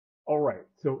All right,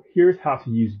 so here's how to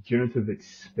use Generative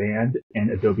Expand in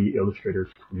Adobe Illustrator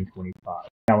 2025.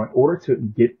 Now, in order to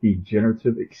get the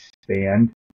Generative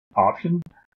Expand option,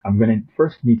 I'm going to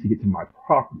first need to get to my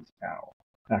Properties panel.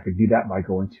 And I can do that by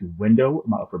going to Window in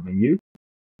my upper menu,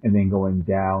 and then going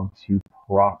down to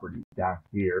Properties down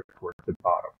here towards the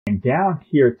bottom. And down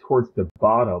here towards the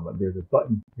bottom, there's a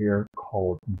button here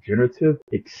called Generative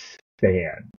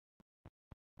Expand.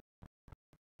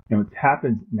 And what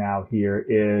happens now here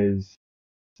is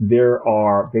there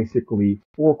are basically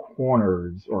four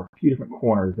corners or a few different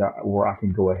corners where I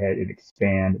can go ahead and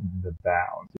expand the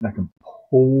bounds. And I can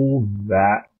pull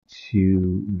that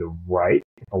to the right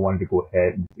if I wanted to go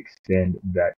ahead and extend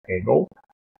that angle.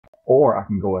 Or I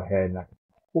can go ahead and I can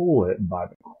pull it by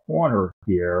the corner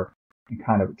here and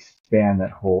kind of expand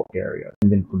that whole area.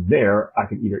 And then from there, I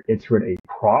can either enter in a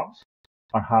prompt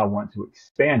on how I want to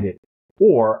expand it,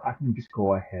 or I can just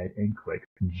go ahead and click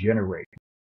Generate.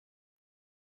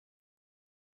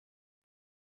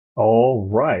 All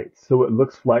right, so it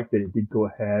looks like that it did go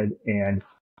ahead and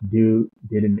did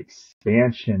an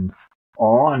expansion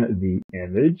on the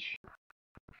image.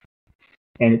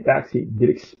 And it actually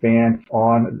did expand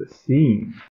on the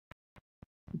scene.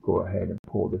 Go ahead and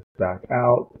pull this back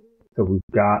out. So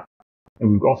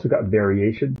we've also got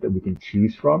variations that we can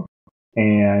choose from.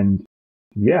 And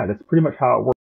yeah, that's pretty much how it works.